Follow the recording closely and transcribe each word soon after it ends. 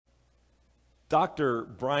Dr.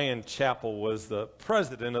 Brian Chappell was the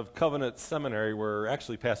president of Covenant Seminary, where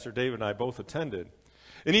actually Pastor David and I both attended.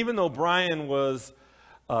 And even though Brian was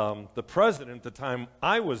the president at the time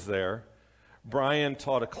I was there, Brian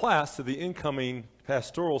taught a class to the incoming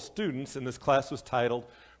pastoral students, and this class was titled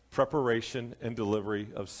Preparation and Delivery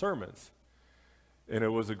of Sermons. And it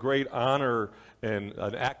was a great honor and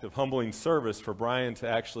an act of humbling service for Brian to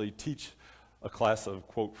actually teach a class of,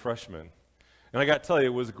 quote, freshmen. And I got to tell you,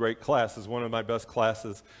 it was a great class. It was one of my best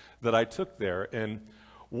classes that I took there. And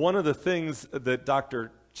one of the things that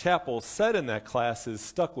Dr. Chappell said in that class has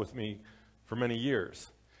stuck with me for many years.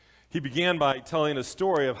 He began by telling a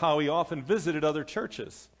story of how he often visited other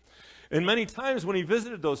churches. And many times when he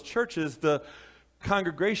visited those churches, the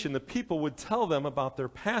congregation, the people would tell them about their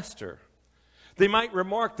pastor. They might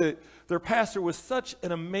remark that their pastor was such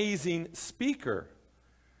an amazing speaker,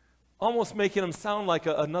 almost making him sound like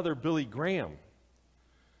another Billy Graham.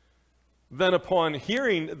 Then upon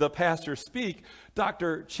hearing the pastor speak,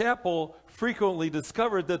 Dr. Chappell frequently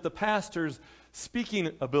discovered that the pastor's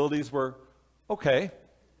speaking abilities were okay,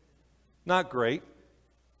 not great,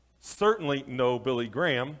 certainly no Billy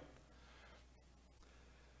Graham.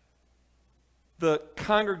 The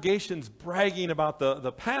congregation's bragging about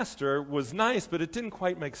the pastor was nice, but it didn't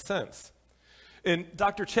quite make sense. And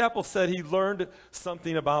Dr. Chappell said he learned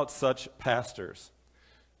something about such pastors.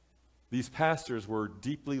 These pastors were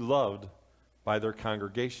deeply loved by their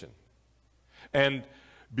congregation. And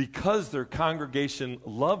because their congregation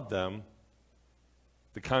loved them,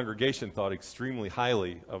 the congregation thought extremely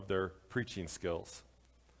highly of their preaching skills.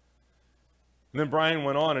 And then Brian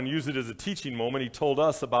went on and used it as a teaching moment. He told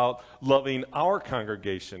us about loving our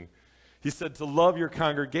congregation. He said to love your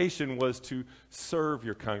congregation was to serve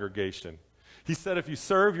your congregation. He said if you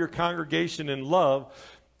serve your congregation in love,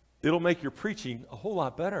 it'll make your preaching a whole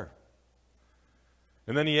lot better.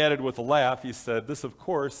 And then he added with a laugh, he said, this, of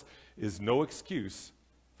course, is no excuse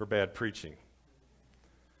for bad preaching.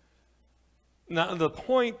 Now, the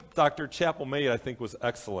point Dr. Chappell made, I think, was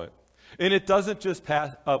excellent. And it doesn't just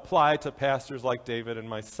apply to pastors like David and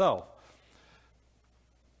myself.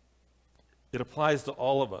 It applies to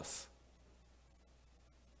all of us.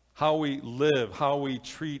 How we live, how we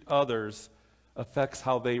treat others affects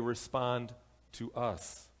how they respond to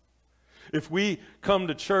us. If we come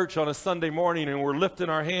to church on a Sunday morning and we're lifting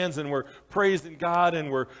our hands and we're praising God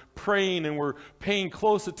and we're praying and we're paying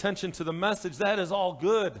close attention to the message, that is all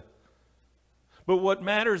good. But what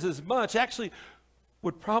matters as much, actually,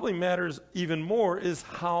 what probably matters even more is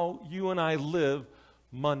how you and I live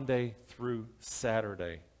Monday through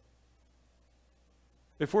Saturday.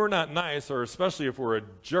 If we're not nice, or especially if we're a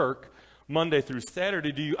jerk, Monday through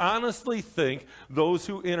Saturday, do you honestly think those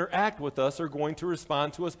who interact with us are going to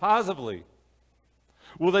respond to us positively?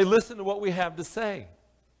 Will they listen to what we have to say?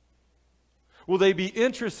 Will they be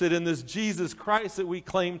interested in this Jesus Christ that we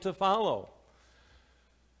claim to follow?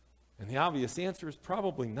 And the obvious answer is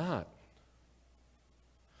probably not.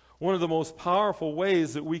 One of the most powerful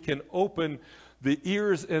ways that we can open the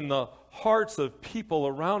ears and the hearts of people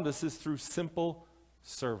around us is through simple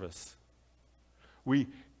service. We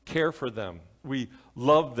care for them. We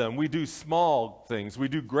love them. We do small things. We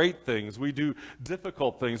do great things. We do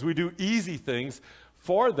difficult things. We do easy things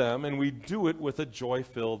for them, and we do it with a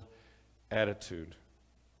joy-filled attitude.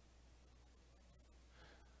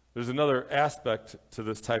 There's another aspect to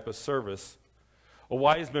this type of service. A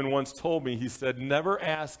wise man once told me, he said, never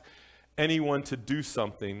ask anyone to do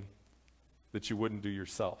something that you wouldn't do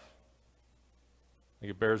yourself. I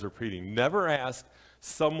think it bears repeating. Never ask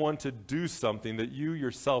someone to do something that you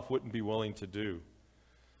yourself wouldn't be willing to do.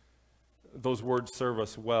 Those words serve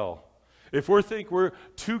us well. If we think we're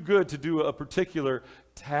too good to do a particular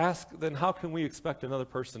task, then how can we expect another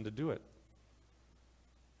person to do it?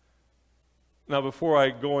 Now, before I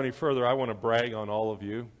go any further, I want to brag on all of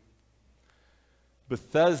you.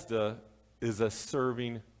 Bethesda is a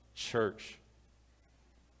serving church.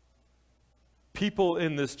 People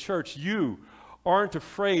in this church, you aren't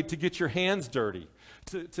afraid to get your hands dirty,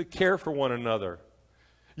 to care for one another.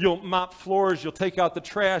 You'll mop floors, you'll take out the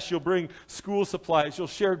trash, you'll bring school supplies, you'll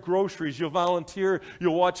share groceries, you'll volunteer,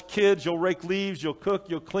 you'll watch kids, you'll rake leaves, you'll cook,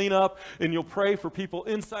 you'll clean up, and you'll pray for people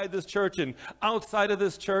inside this church and outside of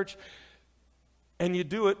this church. And you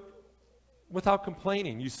do it without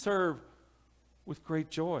complaining. You serve with great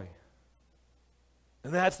joy.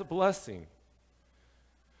 And that's a blessing.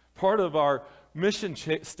 Part of our mission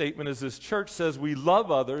statement as this church says we love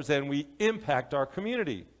others and we impact our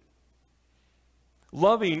community.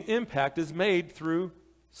 Loving impact is made through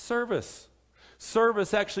service.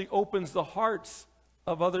 Service actually opens the hearts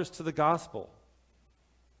of others to the gospel.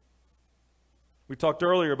 We talked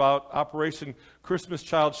earlier about Operation Christmas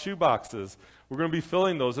Child shoeboxes. We're going to be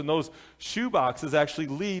filling those, and those shoeboxes actually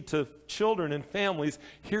lead to children and families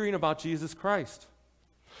hearing about Jesus Christ.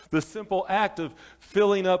 The simple act of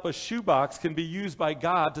filling up a shoebox can be used by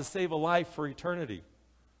God to save a life for eternity.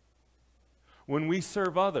 When we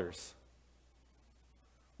serve others,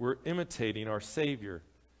 we're imitating our Savior,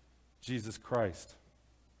 Jesus Christ.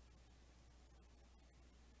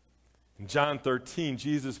 In John 13,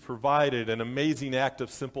 Jesus provided an amazing act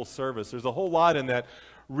of simple service. There's a whole lot in that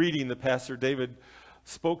reading that Pastor David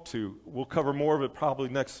spoke to. We'll cover more of it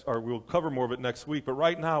next week. But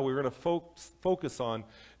right now, we're going to focus on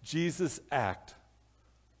Jesus' act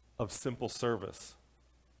of simple service.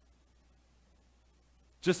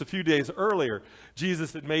 Just a few days earlier,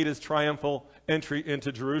 Jesus had made his triumphal entry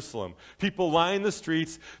into Jerusalem. People lined the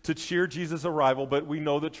streets to cheer Jesus' arrival, but we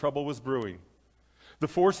know that trouble was brewing. The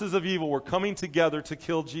forces of evil were coming together to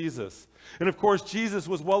kill Jesus. And of course, Jesus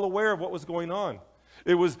was well aware of what was going on.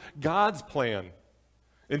 It was God's plan.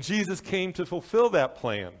 And Jesus came to fulfill that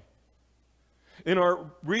plan. In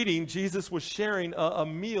our reading, Jesus was sharing a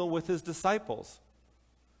meal with his disciples.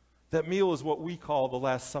 That meal is what we call the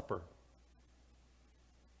Last Supper.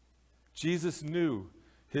 Jesus knew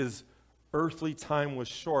his earthly time was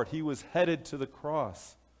short. He was headed to the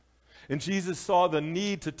cross. And Jesus saw the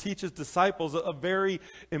need to teach his disciples a very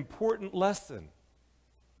important lesson.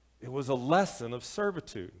 It was a lesson of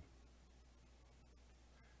servitude.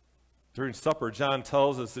 During supper, John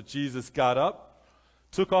tells us that Jesus got up,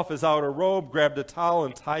 took off his outer robe, grabbed a towel,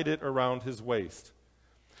 and tied it around his waist.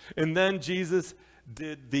 And then Jesus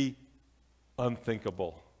did the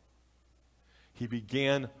unthinkable. He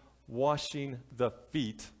began washing the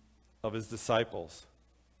feet of his disciples.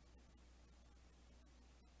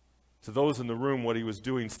 To those in the room, what he was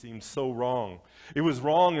doing seemed so wrong. It was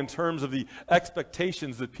wrong in terms of the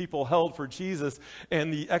expectations that people held for Jesus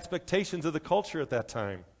and the expectations of the culture at that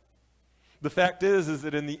time. The fact is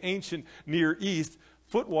that in the ancient Near East,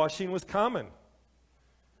 foot washing was common.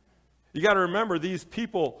 You got to remember, these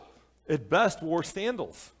people at best wore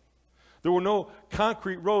sandals. There were no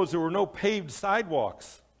concrete roads. There were no paved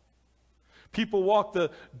sidewalks. People walked the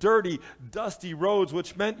dirty, dusty roads,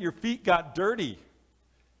 which meant your feet got dirty.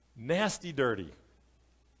 Nasty dirty.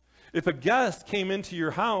 If a guest came into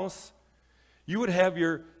your house, you would have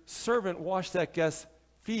your servant wash that guest's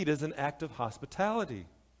feet as an act of hospitality.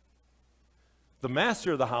 The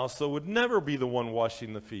master of the house, though, would never be the one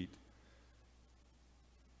washing the feet.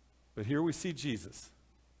 But here we see Jesus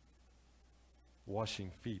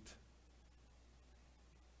washing feet.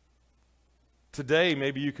 Today,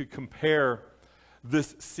 maybe you could compare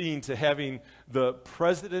this scene to having the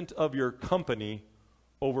president of your company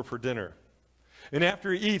over for dinner. And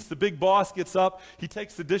after he eats, the big boss gets up, he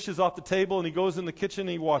takes the dishes off the table, and he goes in the kitchen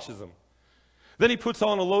and he washes them. Then he puts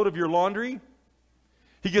on a load of your laundry.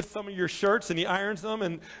 He gets some of your shirts and he irons them,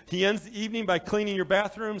 and he ends the evening by cleaning your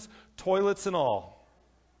bathrooms, toilets and all.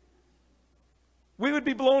 We would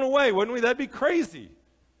be blown away, wouldn't we? That'd be crazy.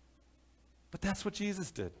 But that's what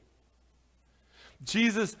Jesus did.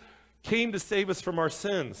 Jesus came to save us from our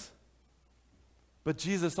sins. But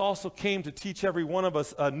Jesus also came to teach every one of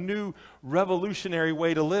us a new revolutionary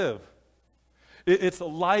way to live. It's a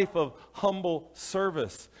life of humble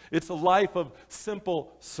service. It's a life of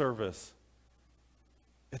simple service.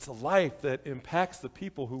 It's a life that impacts the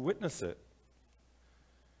people who witness it.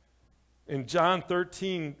 In John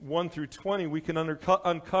 13, 1 through 20, we can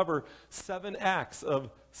uncover 7 acts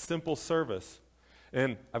of simple service.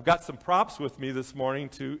 And I've got some props with me this morning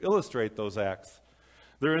to illustrate those acts.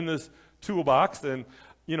 They're in this toolbox, and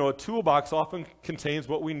a toolbox often contains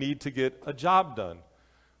what we need to get a job done.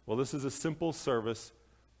 Well, this is a simple service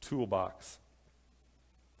toolbox.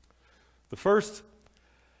 The first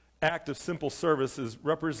act of simple service is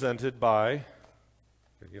represented by,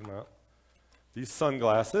 get them out, these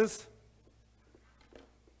sunglasses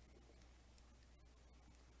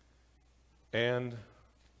and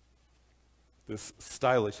this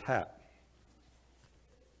stylish hat.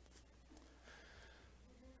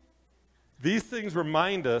 These things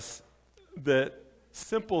remind us that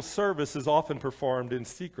simple service is often performed in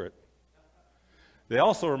secret. They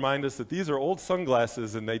also remind us that these are old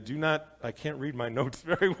sunglasses and I can't read my notes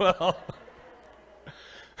very well.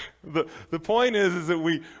 The point is that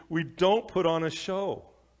we don't put on a show.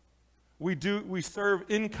 We serve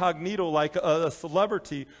incognito like a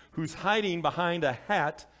celebrity who's hiding behind a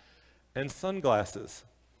hat and sunglasses.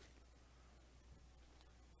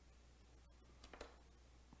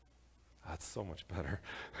 That's so much better.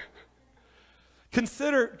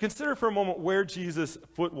 Consider for a moment where Jesus'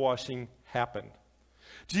 foot washing happened.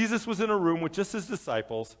 Jesus was in a room with just his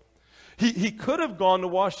disciples. He could have gone to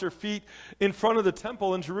wash their feet in front of the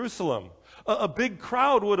temple in Jerusalem. A big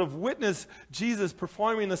crowd would have witnessed Jesus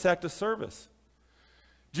performing this act of service.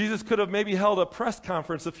 Jesus could have maybe held a press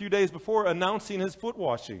conference a few days before announcing his foot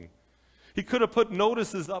washing. He could have put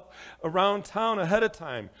notices up around town ahead of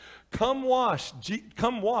time. Come watch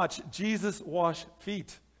Jesus wash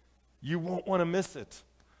feet. You won't want to miss it.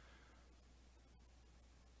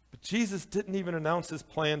 But Jesus didn't even announce his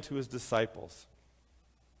plan to his disciples.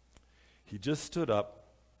 He just stood up,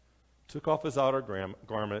 took off his outer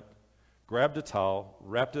garment, grabbed a towel,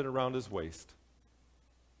 wrapped it around his waist,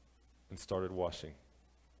 and started washing.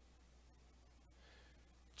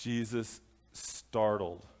 Jesus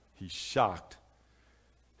startled, he shocked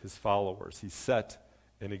his followers. He set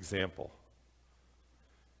an example.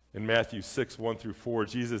 In Matthew 6, 1 through 4,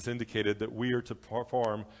 Jesus indicated that we are to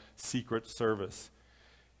perform secret service.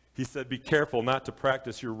 He said, be careful not to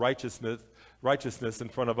practice your righteousness in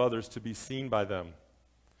front of others to be seen by them.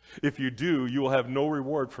 If you do, you will have no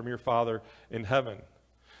reward from your Father in heaven.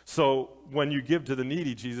 So when you give to the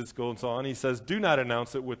needy, Jesus goes on, he says, do not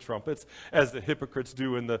announce it with trumpets, as the hypocrites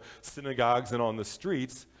do in the synagogues and on the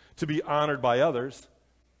streets, to be honored by others.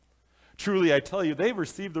 Truly, I tell you, they've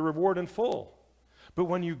received the reward in full. But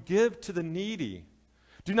when you give to the needy,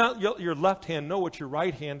 do not let your left hand know what your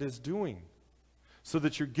right hand is doing, so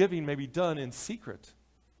that your giving may be done in secret.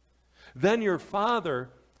 Then your Father,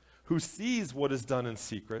 who sees what is done in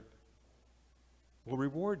secret, will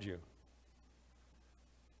reward you.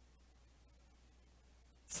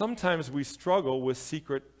 Sometimes we struggle with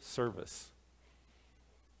secret service.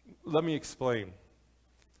 Let me explain.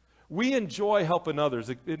 We enjoy helping others.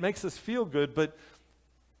 It makes us feel good, but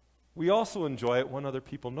we also enjoy it when other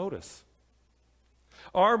people notice.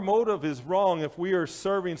 Our motive is wrong if we are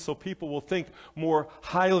serving so people will think more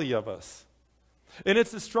highly of us. And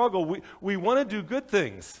it's a struggle. We want to do good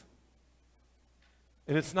things.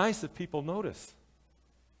 And it's nice if people notice.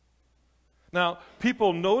 Now,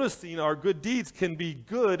 people noticing our good deeds can be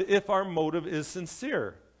good if our motive is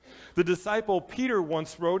sincere. The disciple Peter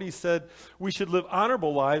once wrote, he said, we should live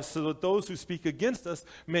honorable lives so that those who speak against us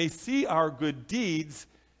may see our good deeds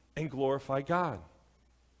and glorify God.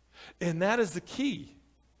 And that is the key.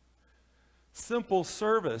 Simple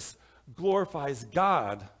service glorifies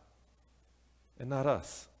God and not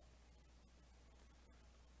us.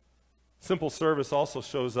 Simple service also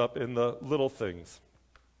shows up in the little things.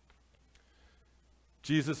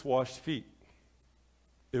 Jesus washed feet.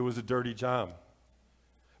 It was a dirty job,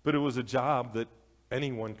 but it was a job that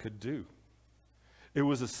anyone could do. It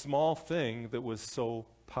was a small thing that was so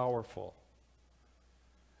powerful.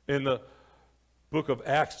 In the book of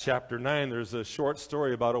Acts chapter 9, there's a short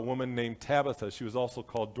story about a woman named Tabitha. She was also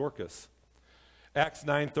called Dorcas. Acts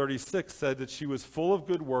 9:36 said that she was full of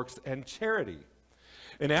good works and charity.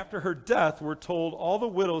 And after her death, we're told all the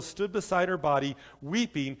widows stood beside her body,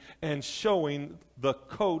 weeping and showing the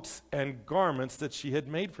coats and garments that she had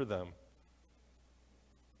made for them.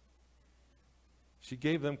 She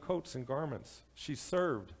gave them coats and garments. She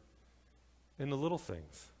served in the little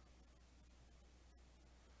things.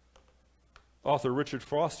 Author Richard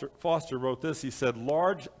Foster wrote this. He said,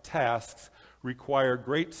 large tasks require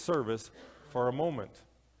great service for a moment.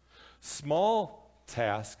 Small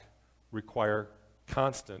tasks require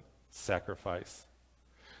constant sacrifice.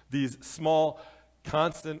 These small,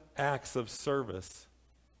 constant acts of service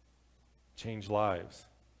change lives.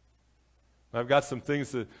 I've got some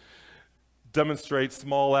things to demonstrate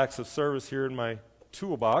small acts of service here in my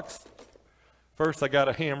toolbox. First, I got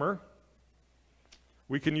a hammer.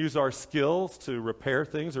 We can use our skills to repair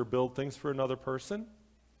things or build things for another person.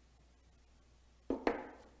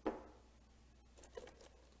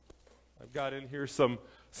 I've got in here some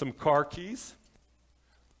car keys.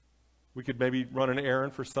 We could maybe run an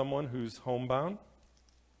errand for someone who's homebound.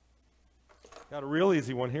 Got a real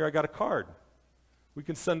easy one here. I got a card. We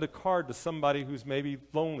can send a card to somebody who's maybe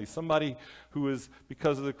lonely, somebody who is,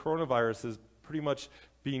 because of the coronavirus, is pretty much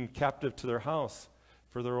being captive to their house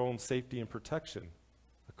for their own safety and protection.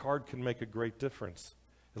 A card can make a great difference.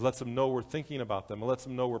 It lets them know we're thinking about them. It lets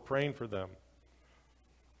them know we're praying for them.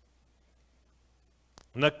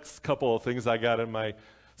 Next couple of things I got in my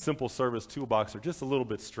simple service toolbox are just a little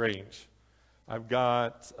bit strange. I've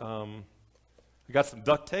got some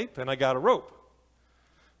duct tape and I got a rope.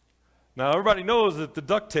 Now everybody knows that the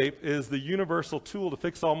duct tape is the universal tool to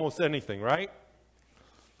fix almost anything, right?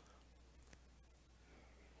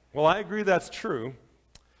 Well, I agree that's true,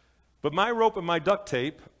 but my rope and my duct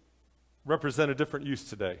tape represent a different use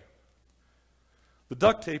today. The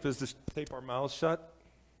duct tape is to tape our mouths shut,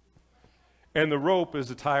 and the rope is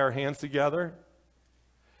to tie our hands together.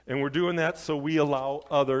 And we're doing that so we allow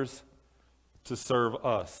others to serve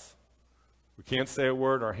us. We can't say a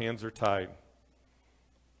word, our hands are tied.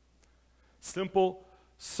 Simple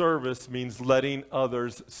service means letting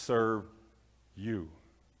others serve you.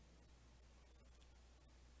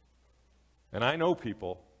 And I know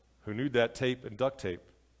people who need that tape and duct tape.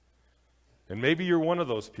 And maybe you're one of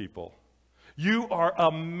those people. You are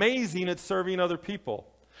amazing at serving other people.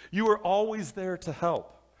 You are always there to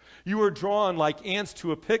help. You are drawn like ants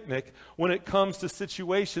to a picnic when it comes to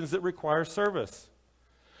situations that require service.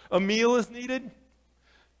 A meal is needed?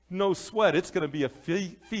 No sweat. It's going to be a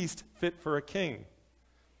feast fit for a king.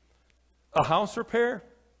 A house repair?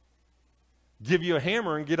 Give you a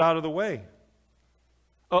hammer and get out of the way.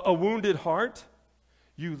 A wounded heart?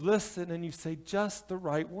 You listen and you say just the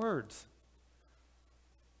right words.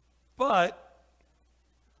 But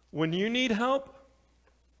when you need help,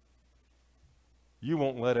 you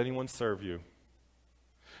won't let anyone serve you.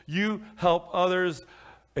 You help others,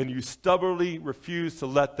 and you stubbornly refuse to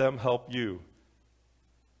let them help you.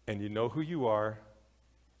 And you know who you are,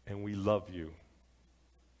 and we love you.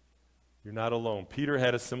 You're not alone. Peter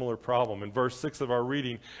had a similar problem. In verse 6 of our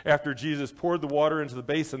reading, after Jesus poured the water into the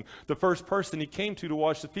basin, the first person he came to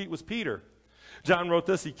wash the feet was Peter. John wrote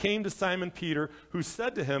this, he came to Simon Peter, who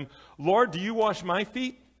said to him, Lord, do you wash my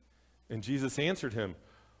feet? And Jesus answered him,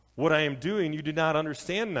 what I am doing you do not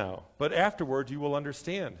understand now, but afterward you will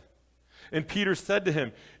understand. And Peter said to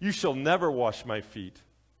him, you shall never wash my feet.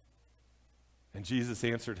 And Jesus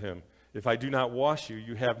answered him, if I do not wash you,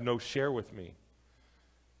 you have no share with me.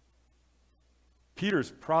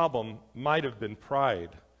 Peter's problem might have been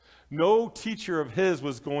pride. No teacher of his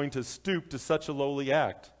was going to stoop to such a lowly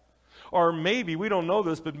act. Or maybe, we don't know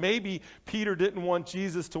this, but maybe Peter didn't want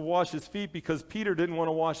Jesus to wash his feet because Peter didn't want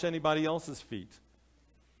to wash anybody else's feet.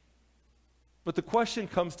 But the question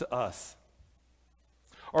comes to us.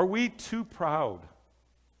 Are we too proud?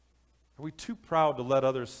 Are we too proud to let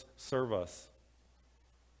others serve us?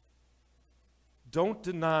 Don't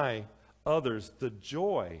deny others the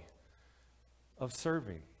joy of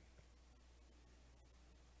serving.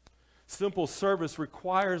 Simple service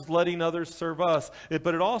requires letting others serve us,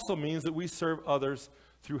 but it also means that we serve others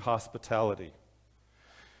through hospitality.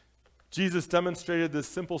 Jesus demonstrated this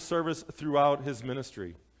simple service throughout his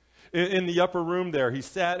ministry. In the upper room there, he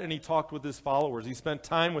sat and he talked with his followers. He spent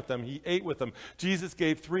time with them. He ate with them. Jesus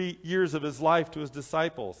gave 3 years of his life to his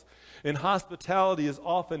disciples. And hospitality is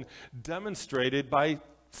often demonstrated by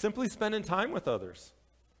simply spending time with others.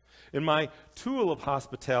 And my tool of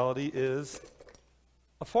hospitality is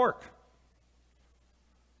a fork.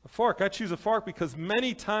 A fork. I choose a fork because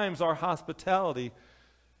many times our hospitality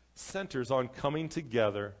centers on coming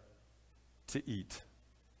together to eat.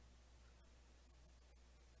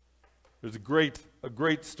 There's a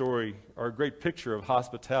great story, or a great picture of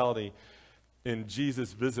hospitality in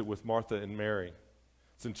Jesus' visit with Martha and Mary.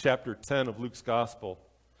 It's in chapter 10 of Luke's Gospel.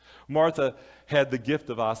 Martha had the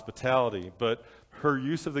gift of hospitality, but her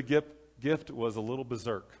use of the gift was a little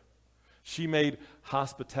berserk. She made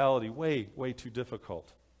hospitality way too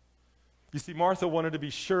difficult. You see, Martha wanted to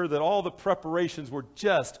be sure that all the preparations were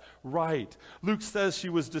just right. Luke says she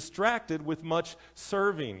was distracted with much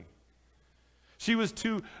serving. She was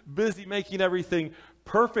too busy making everything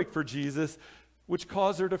perfect for Jesus, which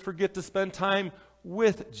caused her to forget to spend time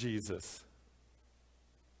with Jesus.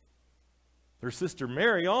 Her sister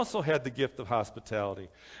Mary also had the gift of hospitality.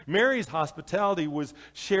 Mary's hospitality was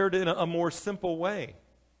shared in a more simple way.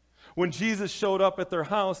 When Jesus showed up at their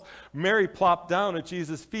house, Mary plopped down at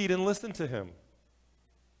Jesus' feet and listened to him.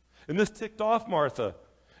 And this ticked off Martha,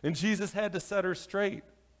 and Jesus had to set her straight.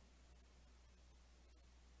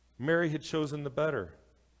 Mary had chosen the better,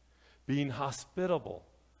 being hospitable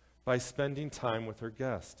by spending time with her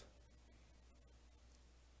guest.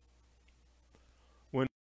 When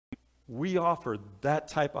we offer that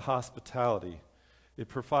type of hospitality, it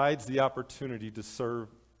provides the opportunity to serve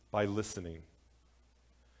by listening.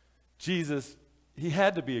 Jesus, he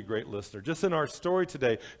had to be a great listener. Just in our story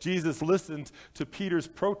today, Jesus listened to Peter's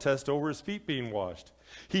protest over his feet being washed.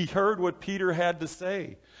 He heard what Peter had to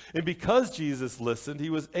say. And because Jesus listened, he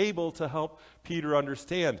was able to help Peter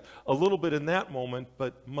understand a little bit in that moment,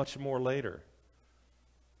 but much more later.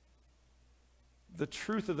 The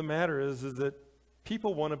truth of the matter is that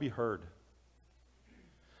people want to be heard.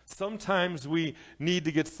 Sometimes we need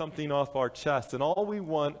to get something off our chest, and all we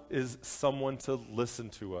want is someone to listen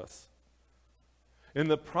to us. And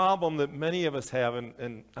the problem that many of us have,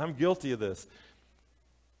 and I'm guilty of this,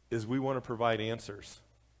 is we want to provide answers.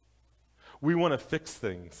 We want to fix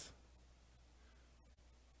things.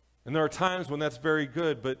 And there are times when that's very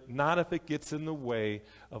good, but not if it gets in the way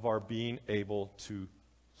of our being able to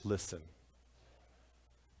listen.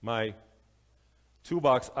 My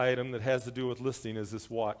toolbox item that has to do with listening is this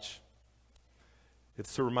watch.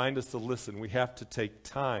 It's to remind us to listen. We have to take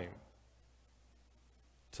time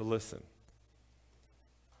to listen.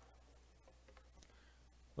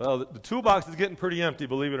 Well, the toolbox is getting pretty empty,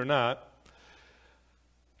 believe it or not.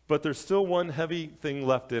 But there's still one heavy thing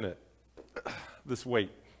left in it, this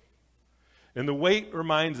weight. And the weight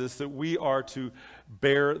reminds us that we are to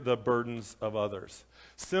bear the burdens of others.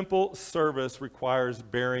 Simple service requires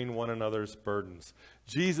bearing one another's burdens.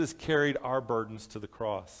 Jesus carried our burdens to the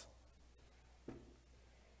cross.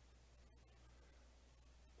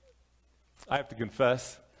 I have to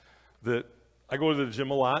confess that I go to the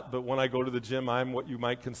gym a lot, but when I go to the gym, I'm what you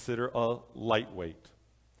might consider a lightweight.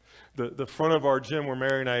 The front of our gym where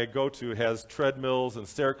Mary and I go to has treadmills and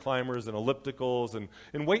stair climbers and ellipticals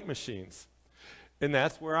and weight machines. And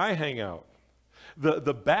that's where I hang out.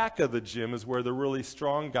 The back of the gym is where the really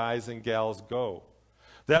strong guys and gals go.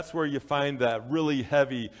 That's where you find that really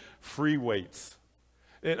heavy free weights.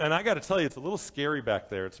 And I got to tell you, it's a little scary back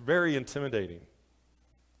there. It's very intimidating.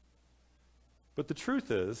 But the truth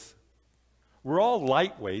is, we're all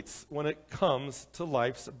lightweights when it comes to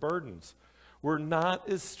life's burdens. We're not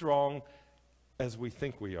as strong as we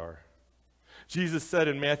think we are. Jesus said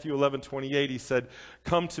in Matthew 11:28, he said,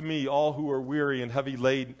 "Come to me, all who are weary and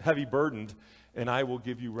heavy burdened, and I will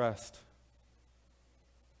give you rest."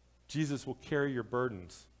 Jesus will carry your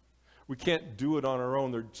burdens. We can't do it on our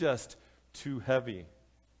own. They're just too heavy.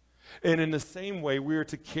 And in the same way, we are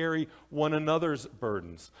to carry one another's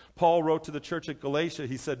burdens. Paul wrote to the church at Galatia,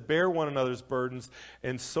 he said, "Bear one another's burdens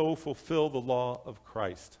and so fulfill the law of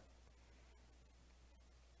Christ."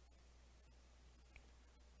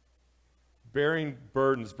 Bearing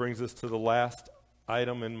burdens brings us to the last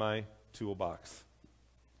item in my toolbox.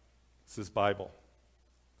 This is Bible.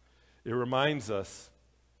 It reminds us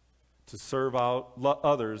to serve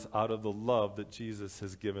others out of the love that Jesus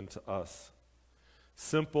has given to us.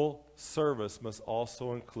 Simple service must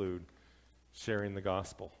also include sharing the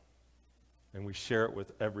gospel, and we share it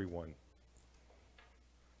with everyone.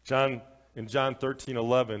 In John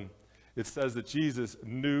 13:11, it says that Jesus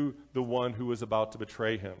knew the one who was about to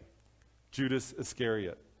betray him, Judas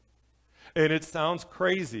Iscariot. And it sounds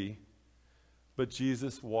crazy, but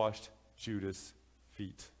Jesus washed Judas'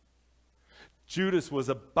 feet. Judas was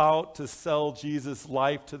about to sell Jesus'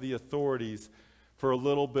 life to the authorities for a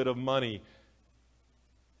little bit of money,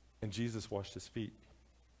 and Jesus washed his feet.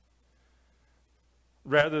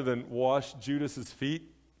 Rather than wash Judas's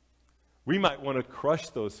feet, we might want to crush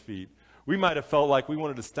those feet. We might have felt like we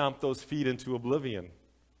wanted to stomp those feet into oblivion.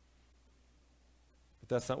 But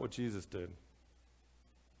that's not what Jesus did.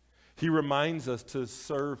 He reminds us to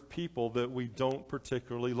serve people that we don't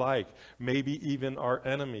particularly like, maybe even our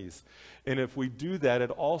enemies. And if we do that, it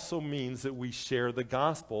also means that we share the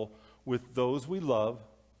gospel with those we love,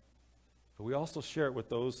 but we also share it with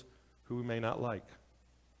those who we may not like.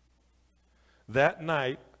 That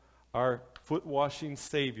night, our foot-washing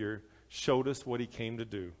Savior showed us what he came to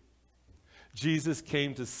do. Jesus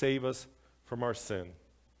came to save us from our sin.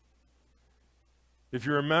 If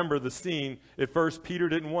you remember the scene, at first Peter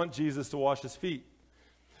didn't want Jesus to wash his feet.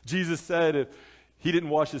 Jesus said if he didn't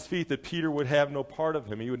wash his feet, that Peter would have no part of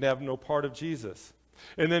him. He would have no part of Jesus.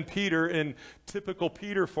 And then Peter, in typical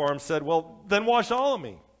Peter form, said, "Well, then wash all of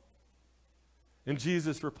me." And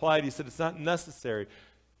Jesus replied, he said, "It's not necessary,"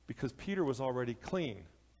 because Peter was already clean.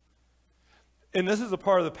 And this is a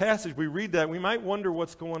part of the passage, we read that, we might wonder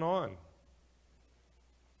what's going on.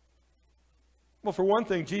 Well, for one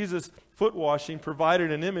thing, Jesus' foot washing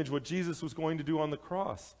provided an image what Jesus was going to do on the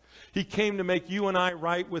cross. He came to make you and I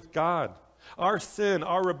right with God. Our sin,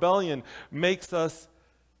 our rebellion makes us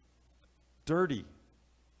dirty.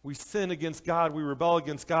 We sin against God, we rebel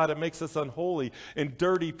against God, it makes us unholy, and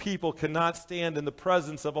dirty people cannot stand in the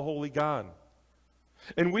presence of a holy God.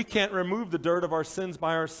 And we can't remove the dirt of our sins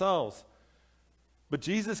by ourselves. But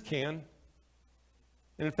Jesus can.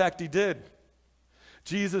 And in fact, he did.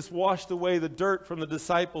 Jesus washed away the dirt from the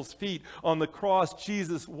disciples' feet. On the cross,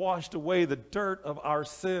 Jesus washed away the dirt of our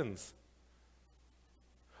sins.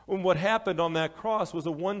 And what happened on that cross was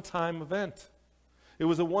a one-time event. It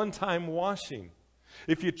was a one-time washing.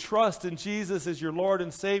 If you trust in Jesus as your Lord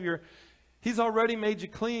and Savior, he's already made you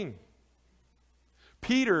clean.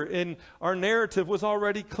 Peter, in our narrative, was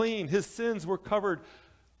already clean. His sins were covered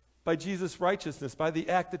by Jesus' righteousness, by the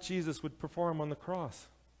act that Jesus would perform on the cross.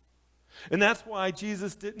 And that's why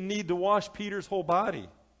Jesus didn't need to wash Peter's whole body.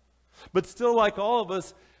 But still, like all of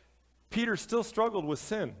us, Peter still struggled with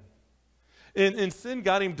sin. And sin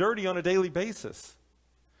got him dirty on a daily basis.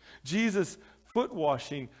 Jesus' foot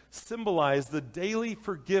washing symbolized the daily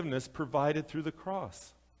forgiveness provided through the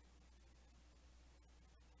cross.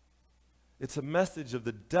 It's a message of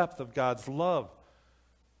the depth of God's love,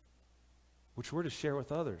 which we're to share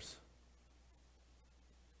with others.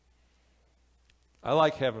 I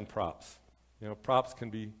like having props. Props can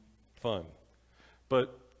be fun.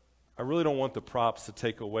 But I really don't want the props to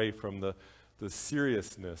take away from the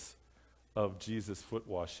seriousness of Jesus' foot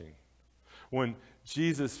washing. When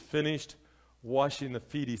Jesus finished washing the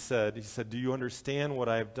feet, he said, "Do you understand what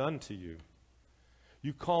I have done to you?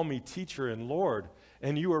 You call me teacher and Lord,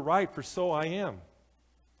 and you are right, for so I am.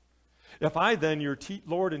 If I then, your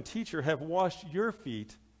Lord and teacher, have washed your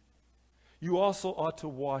feet, you also ought to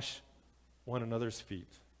wash one another's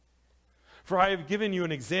feet. For I have given you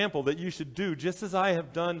an example that you should do just as I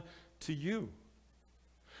have done to you.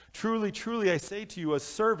 Truly, truly, I say to you, a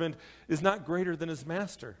servant is not greater than his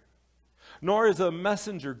master, nor is a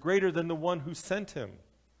messenger greater than the one who sent him.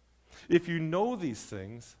 If you know these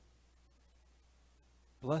things,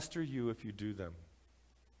 blessed are you if you do them."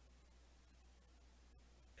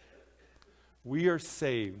 We are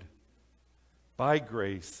saved by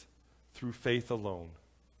grace through faith alone.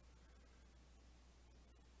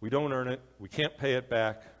 We don't earn it. We can't pay it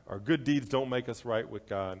back. Our good deeds don't make us right with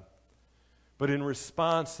God. But in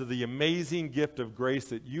response to the amazing gift of grace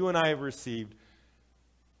that you and I have received,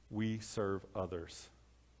 we serve others.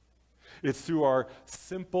 It's through our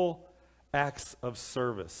simple acts of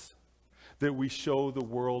service that we show the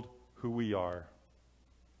world who we are.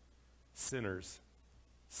 Sinners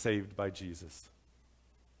saved by Jesus.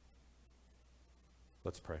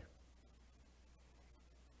 Let's pray.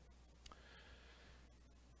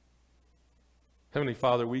 Heavenly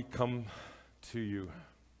Father, we come to you.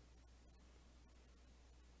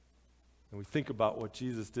 And we think about what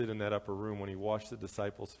Jesus did in that upper room when he washed the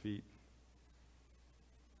disciples' feet.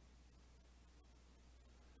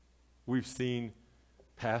 We've seen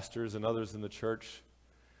pastors and others in the church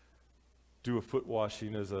do a foot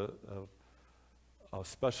washing as a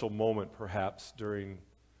special moment, perhaps, during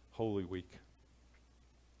Holy Week.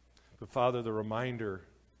 But Father, the reminder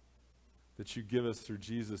that you give us through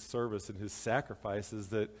Jesus' service and his sacrifice is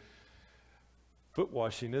that foot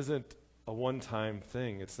washing isn't a one-time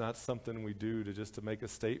thing. It's not something we do to make a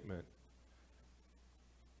statement.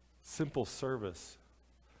 Simple service,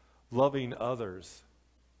 loving others,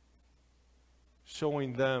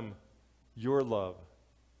 showing them your love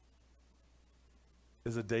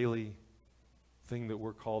is a daily thing that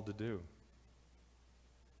we're called to do.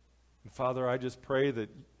 And Father, I just pray that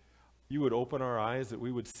you would open our eyes, that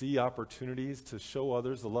we would see opportunities to show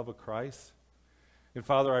others the love of Christ. And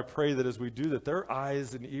Father, I pray that as we do that, their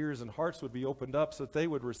eyes and ears and hearts would be opened up so that they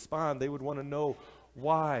would respond. They would want to know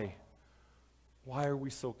why. Why are we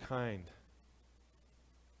so kind?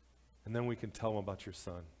 And then we can tell them about your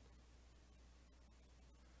Son.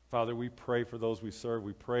 Father, we pray for those we serve.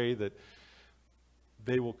 We pray that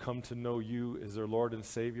they will come to know you as their Lord and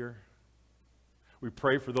Savior. We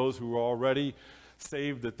pray for those who are already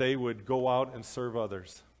saved that they would go out and serve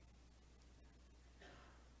others.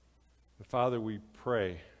 And Father, we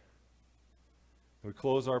pray. We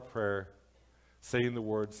close our prayer saying the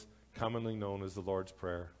words commonly known as the Lord's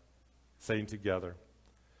Prayer, saying together,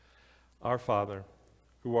 "Our Father,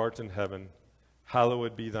 who art in heaven,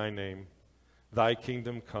 hallowed be thy name. Thy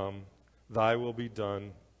kingdom come, thy will be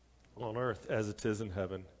done on earth as it is in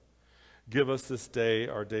heaven. Give us this day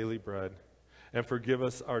our daily bread, and forgive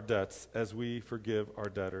us our debts as we forgive our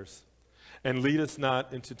debtors. And lead us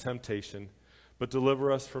not into temptation, but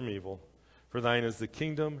deliver us from evil. For thine is the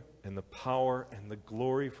kingdom and the power and the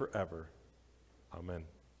glory forever. Amen."